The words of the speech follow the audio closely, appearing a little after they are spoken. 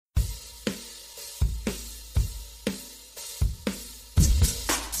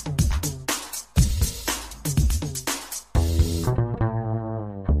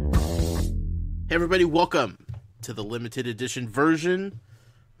Hey everybody, welcome to the limited edition version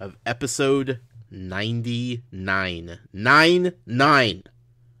of episode 99. 99!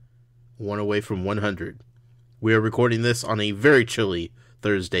 One away from 100. We are recording this on a very chilly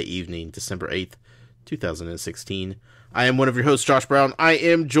Thursday evening, December 8th, 2016. I am one of your hosts, Josh Brown. I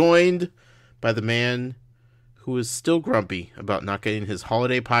am joined by the man who is still grumpy about not getting his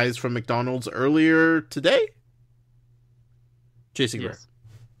holiday pies from McDonald's earlier today, Jason Gray. Yes.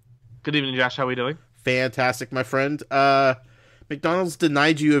 Good evening, Josh. How are we doing? Fantastic, my friend. McDonald's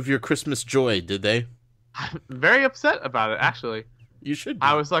denied you of your Christmas joy, did they? I'm very upset about it, actually. You should be.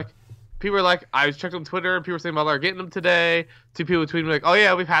 I was like, people were like, I was checked on Twitter, and people were saying, well, they're getting them today. Two people tweeted me like, oh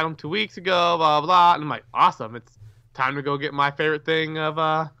yeah, we've had them 2 weeks ago, blah, blah. And I'm like, awesome. It's time to go get my favorite thing of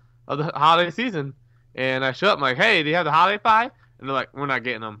the holiday season. And I show up, I'm like, hey, do you have the holiday pie? And they're like, we're not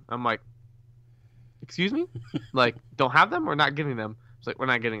getting them. I'm like, excuse me? Like, don't have them? We're not getting them. It's like, we're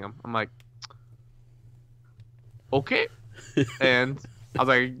not getting them. I'm like, okay. And I was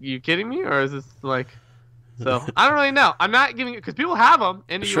like, are you kidding me? Or is this like... So, I don't really know. I'm not giving it... Because people have them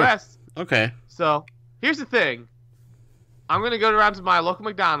in the U.S. Okay. So, here's the thing. I'm going to go around to my local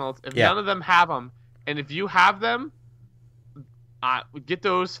McDonald's. If none of them have them, and if you have them, get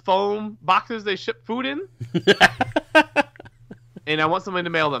those foam boxes they ship food in. And I want somebody to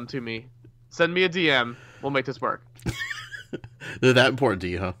mail them to me. Send me a DM. We'll make this work. They're that important to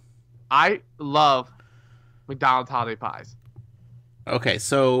you, huh? I love McDonald's holiday pies. Okay,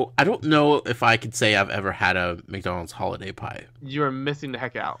 so I don't know if I could say I've ever had a McDonald's holiday pie. You're missing the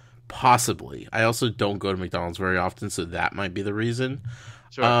heck out. Possibly. I also don't go to McDonald's very often, so that might be the reason.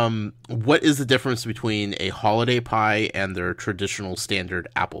 Sure. What is the difference between a holiday pie and their traditional standard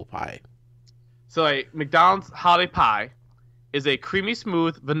apple pie? So a McDonald's holiday pie is a creamy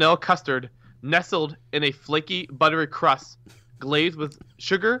smooth vanilla custard nestled in a flaky buttery crust glazed with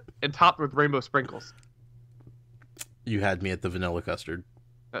sugar and topped with rainbow sprinkles. You had me at the vanilla custard.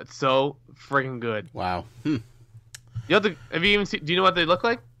 That's so freaking good. Wow. You have to, have you even seen, do you know what they look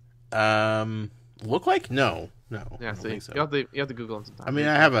like? Look like? No. Yeah, I don't think so. you have to Google them sometime. I mean,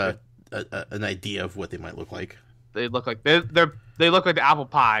 I have an idea of what they might look like. They look like they look like the apple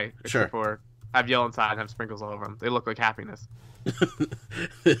pie, except Sure. for have yellow inside and have sprinkles all over them. They look like happiness.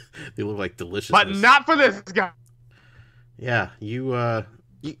 They look like deliciousness. But not for this guy. Yeah, you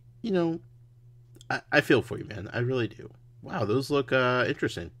know, I feel for you, man. I really do. Wow, those look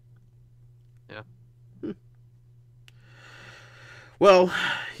interesting. Yeah. Well,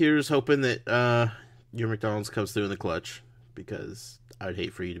 here's hoping that your McDonald's comes through in the clutch, because I would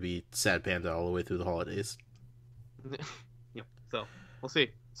hate for you to be sad panda all the way through the holidays. Yeah. So we'll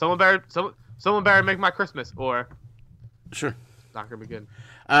see. Someone better make my Christmas, or Sure. not gonna be good.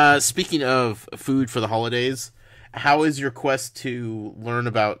 Speaking of food for the holidays, how is your quest to learn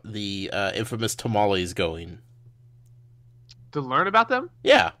about the infamous tamales going? To learn about them?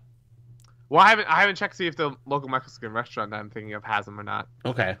 Yeah. Well, I haven't checked to see if the local Mexican restaurant that I'm thinking of has them or not.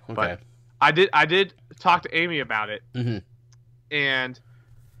 Okay. But I did talk to Amy about it, and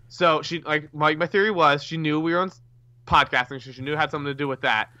so she my theory was she knew we were on podcasting, so she knew it had something to do with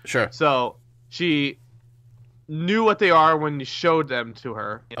that. Sure. So she knew what they are when you showed them to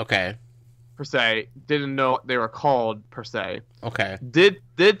her. Okay. Per se, didn't know what they were called per se. Okay. Did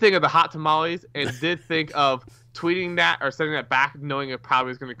think of the hot tamales and did think of tweeting that or sending that back, knowing it probably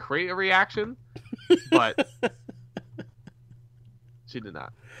was going to create a reaction, but she did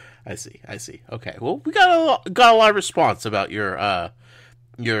not. I see. Okay. Well, we got a lot of response about your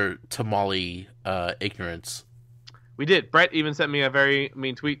tamale ignorance. We did. Brett even sent me a very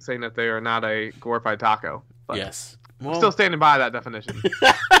mean tweet saying that they are not a glorified taco. But Yes. I'm still standing by that definition.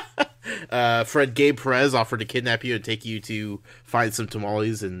 Fred Gabe Perez offered to kidnap you and take you to find some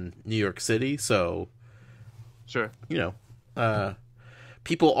tamales in New York City. So, Sure. you know,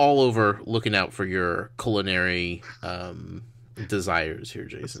 people all over looking out for your culinary desires here,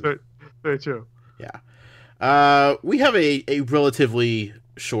 Jason. Very, very true. Yeah. We have a relatively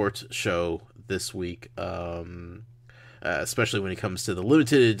short show this week, especially when it comes to the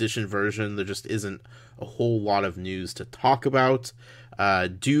limited edition version. There just isn't a whole lot of news to talk about.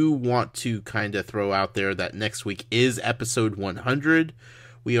 Do want to kind of throw out there that next week is episode 100.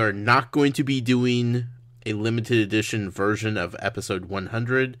 We are not going to be doing a limited edition version of episode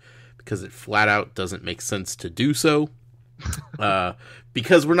 100 because it flat out doesn't make sense to do so.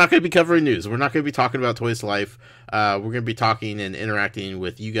 Because we're not going to be covering news. We're not going to be talking about Toys to Life. We're going to be talking and interacting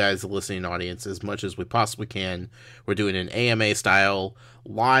with you guys, the listening audience, as much as we possibly can. We're doing an AMA style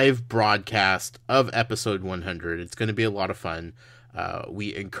live broadcast of episode 100. It's going to be a lot of fun.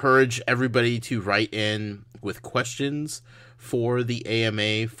 We encourage everybody to write in with questions for the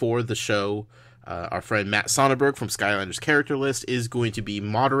AMA, for the show. Our friend Matt Sonnenberg from Skylanders Character List is going to be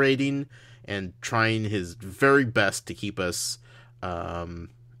moderating and trying his very best to keep us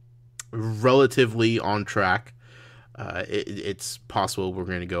relatively on track. It's possible we're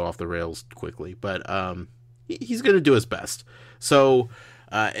going to go off the rails quickly, but he's going to do his best. So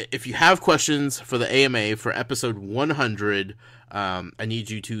if you have questions for the AMA for episode 100, I need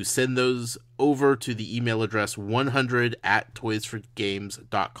you to send those over to the email address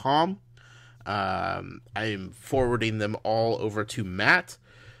 100@toysforgames.com. I am forwarding them all over to Matt,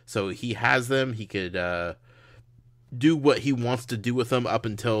 so he has them. He could do what he wants to do with them up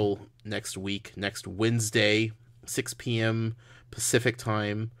until next week, next Wednesday, 6 p.m. Pacific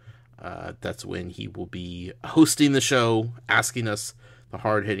time. That's when he will be hosting the show, asking us the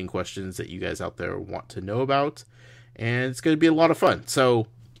hard-hitting questions that you guys out there want to know about, and it's going to be a lot of fun. So,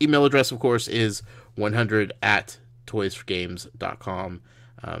 email address, of course, is 100@toysforgames.com.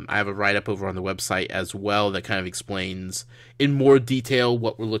 I have a write-up over on the website as well that kind of explains in more detail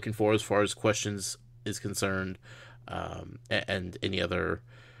what we're looking for as far as questions is concerned, and any other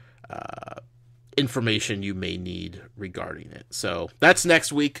information you may need regarding it. So that's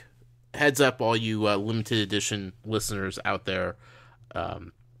next week. Heads up, all you limited edition listeners out there.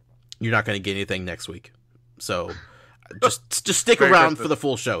 You're not going to get anything next week. So just stick around for the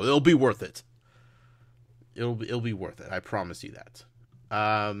full show. It'll be worth it. It'll be worth it. I promise you that.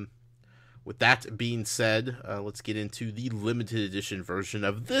 With that being said, let's get into the limited edition version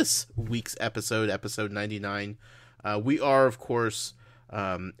of this week's episode 99. We are, of course,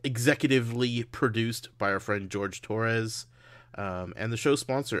 executively produced by our friend George Torres. And the show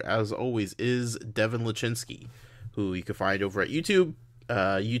sponsor, as always, is Devin Lachinsky, who you can find over at YouTube,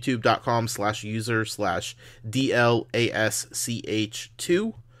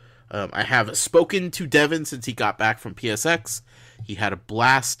 youtube.com/user/DLASCH2. I have spoken to Devin since he got back from PSX. He had a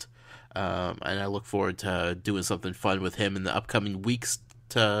blast, and I look forward to doing something fun with him in the upcoming weeks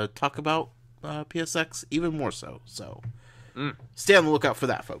to talk about PSX even more so. So stay on the lookout for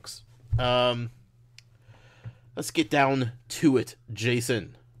that, folks. Let's get down to it,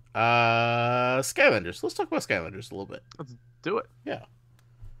 Jason. Skylanders. Let's talk about Skylanders a little bit. Let's do it. Yeah.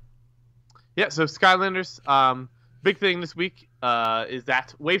 Yeah, so Skylanders, big thing this week is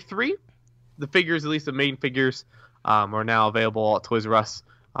that Wave 3, the figures, at least the main figures, are now available at Toys R Us,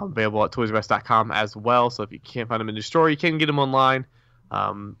 available at toysrus.com as well. So if you can't find them in the store, you can get them online.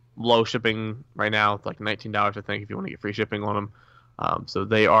 Low shipping right now, it's like $19, I think, if you want to get free shipping on them. So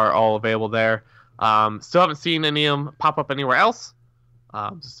they are all available there. Still haven't seen any of them pop up anywhere else.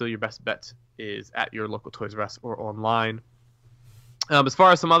 So still your best bet is at your local Toys R Us or online. As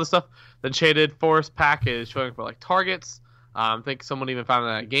far as some other stuff, the Shaded Forest pack is showing up for like Targets. I think someone even found it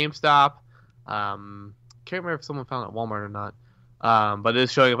at GameStop. Can't remember if someone found it at Walmart or not. But it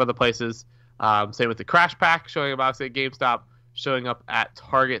is showing up other places. Same with the Crash pack, showing up obviously at GameStop, showing up at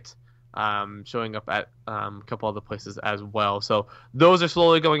Target, showing up at a couple other places as well. So those are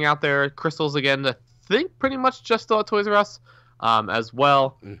slowly going out there. Crystals, again, I think pretty much just still at Toys R Us as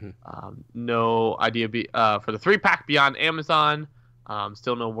well. No idea for the 3-pack beyond Amazon.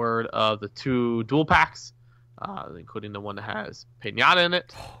 Still no word of the 2 dual packs, including the one that has Pinata in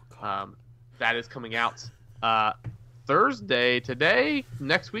it. That is coming out Thursday,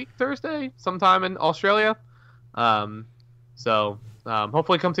 next week, Thursday, sometime in Australia. So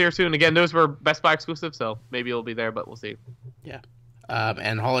hopefully it comes here soon. Again, those were Best Buy exclusive, so maybe it'll be there, but we'll see. Yeah.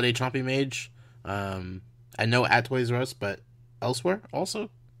 And Holiday Chompy Mage, I know at Toys R Us, but elsewhere also?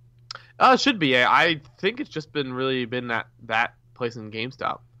 It should be. I think it's just been that place in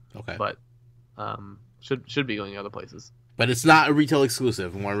GameStop. Okay. But should be going other places. But it's not a retail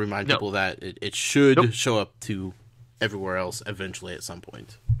exclusive. I want to remind people that it should show up to everywhere else eventually at some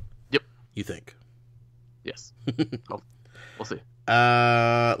point. Yep. You think? Yes. We'll see.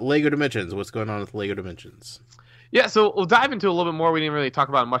 Lego Dimensions. What's going on with Lego Dimensions? Yeah, so we'll dive into a little bit more. We didn't really talk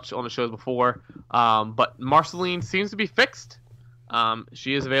about it much on the shows before. But Marceline seems to be fixed.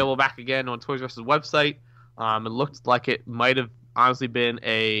 She is available back again on Toys R Us' website. It looked like it might have honestly been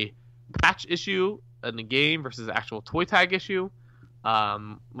a patch issue in the game versus an actual toy tag issue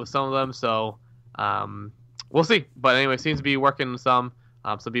with some of them. So we'll see. But anyway, it seems to be working some.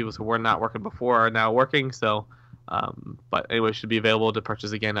 Some people who were not working before are now working. So, but anyway, should be available to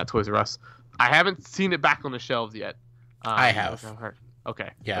purchase again at Toys R Us. I haven't seen it back on the shelves yet. I have. Okay.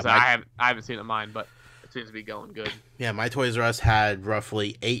 Yeah, I haven't seen it mine, but it seems to be going good. Yeah, my Toys R Us had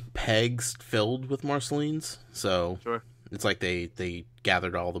roughly 8 pegs filled with Marceline's. So sure. It's like they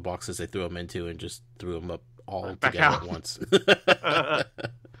gathered all the boxes they threw them into and just threw them up all back together out at once.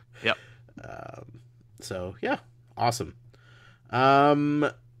 Yep. So yeah, awesome.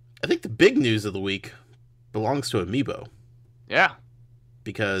 I think the big news of the week belongs to amiibo. Yeah.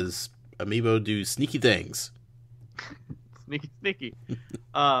 Because amiibo do sneaky things. Sneaky.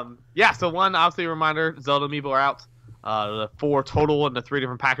 Yeah, so one, obviously, reminder, Zelda amiibo are out. The 4 total in the 3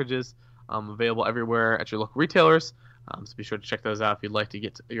 different packages, available everywhere at your local retailers. So be sure to check those out if you'd like to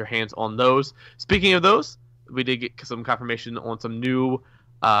get your hands on those. Speaking of those, we did get some confirmation on some new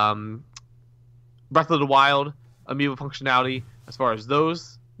Breath of the Wild amiibo functionality as far as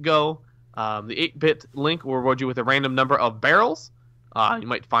those go. The 8-bit link will reward you with a random number of barrels. You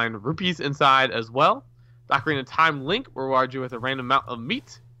might find rupees inside as well. The Ocarina of Time link will reward you with a random amount of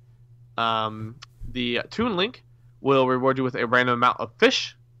meat. The Toon link will reward you with a random amount of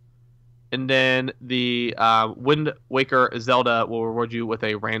fish. And then the Wind Waker Zelda will reward you with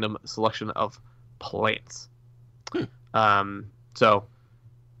a random selection of plants. So,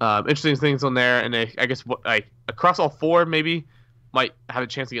 interesting things on there. And I guess across all 4, maybe might have a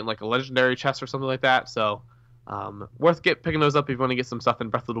chance to get like a legendary chest or something like that. So, worth picking those up if you want to get some stuff in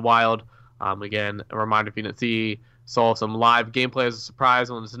Breath of the Wild. Again, a reminder, if you didn't saw some live gameplay as a surprise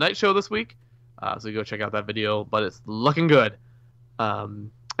on the Tonight Show this week. So go check out that video, but it's looking good.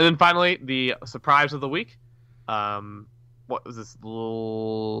 And then finally, the surprise of the week. What was this?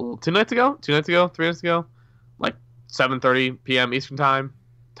 2 nights ago? 3 nights ago? Like 7:30 p.m. Eastern Time,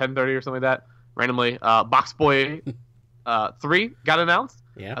 10:30 or something like that. Randomly, BOXBOY 3 got announced,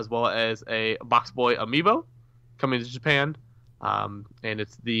 as well as a BOXBOY amiibo coming to Japan. And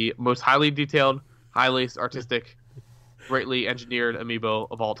it's the most highly detailed, highly artistic, greatly engineered amiibo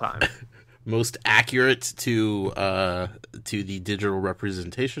of all time. Most accurate to the digital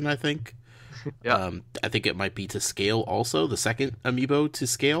representation, I think. Yeah. I think it might be to scale also, the second amiibo to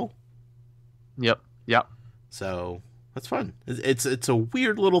scale. Yep. So that's fun. It's a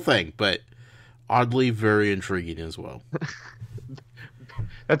weird little thing, but oddly very intriguing as well.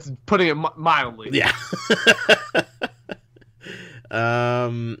 That's putting it mildly. Yeah.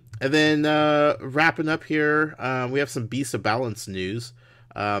 And then wrapping up here, we have some Beasts of Balance news.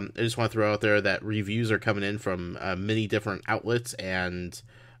 I just want to throw out there that reviews are coming in from many different outlets, and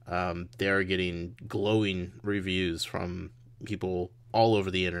they're getting glowing reviews from people all over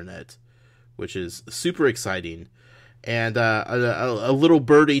the internet, which is super exciting. And a little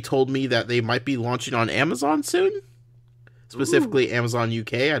birdie told me that they might be launching on Amazon soon, specifically Amazon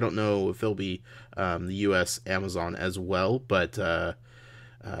UK. I don't know if it'll be the US Amazon as well, but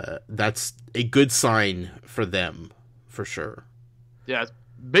that's a good sign for them, for sure. Yeah, it's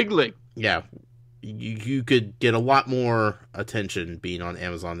big league. Yeah, you could get a lot more attention being on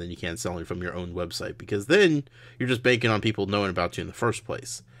Amazon than you can selling from your own website, because then you're just banking on people knowing about you in the first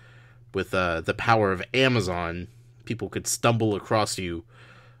place. With the power of Amazon, people could stumble across you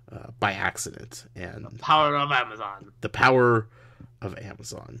by accident. And the power of Amazon. The power of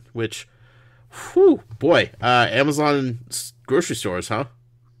Amazon, which, whew, boy, Amazon grocery stores, huh?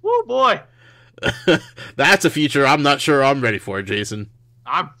 Woo, boy. That's a future I'm not sure I'm ready for, Jason.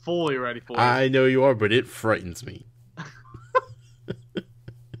 I'm fully ready for it. I know you are, but it frightens me.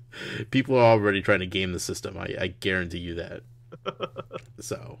 People are already trying to game the system. I guarantee you that.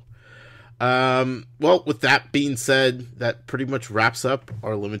 So, well, with that being said, that pretty much wraps up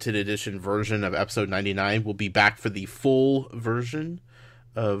our limited edition version of episode 99. We'll be back for the full version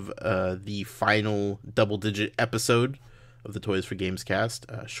of the final double-digit episode of the Toys for Games cast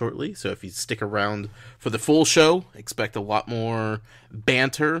shortly. So if you stick around for the full show, expect a lot more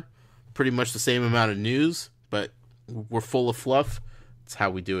banter, pretty much the same amount of news, but we're full of fluff. That's how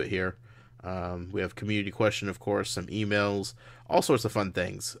we do it here. We have community question, of course, some emails, all sorts of fun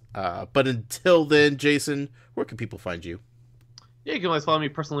things. But until then, Jason, where can people find you? Yeah, you can always follow me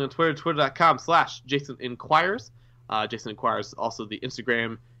personally on Twitter, twitter.com/JasonInquires. Jason Inquires is also the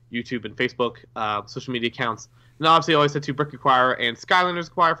Instagram, YouTube, and Facebook social media accounts. And obviously, I always head to Brick Acquire and Skylanders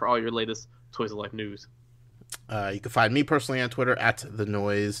Acquire for all your latest Toys of Life news. You can find me personally on Twitter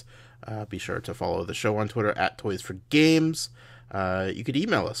 @TheNoise. Be sure to follow the show on Twitter @ToysForGames. You could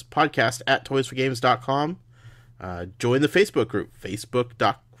email us, podcast@toysforgames.com. Join the Facebook group,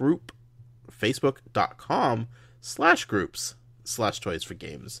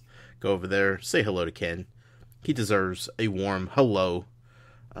 facebook.com/groups/toysforgames. Go over there, say hello to Ken. He deserves a warm hello.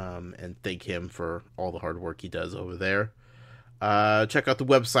 And thank him for all the hard work he does over there. Check out the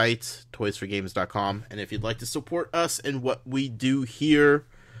website, toysforgames.com. And if you'd like to support us and what we do here,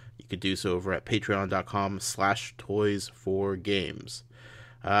 you could do so over at patreon.com/toysforgames.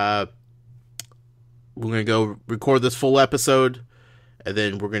 We're going to go record this full episode, and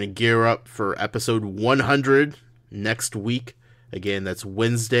then we're going to gear up for episode 100 next week. Again, that's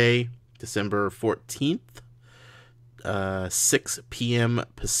Wednesday, December 14th. 6 p.m.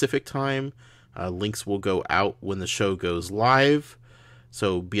 Pacific time. Links will go out when the show goes live,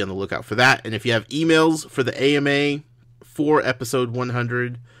 so be on the lookout for that. And if you have emails for the AMA for episode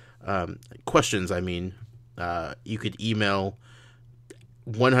 100, questions, you could email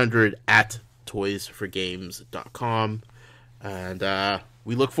 100@toysforgames.com. And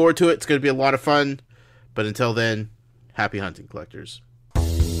we look forward to it. It's going to be a lot of fun. But until then, happy hunting, collectors.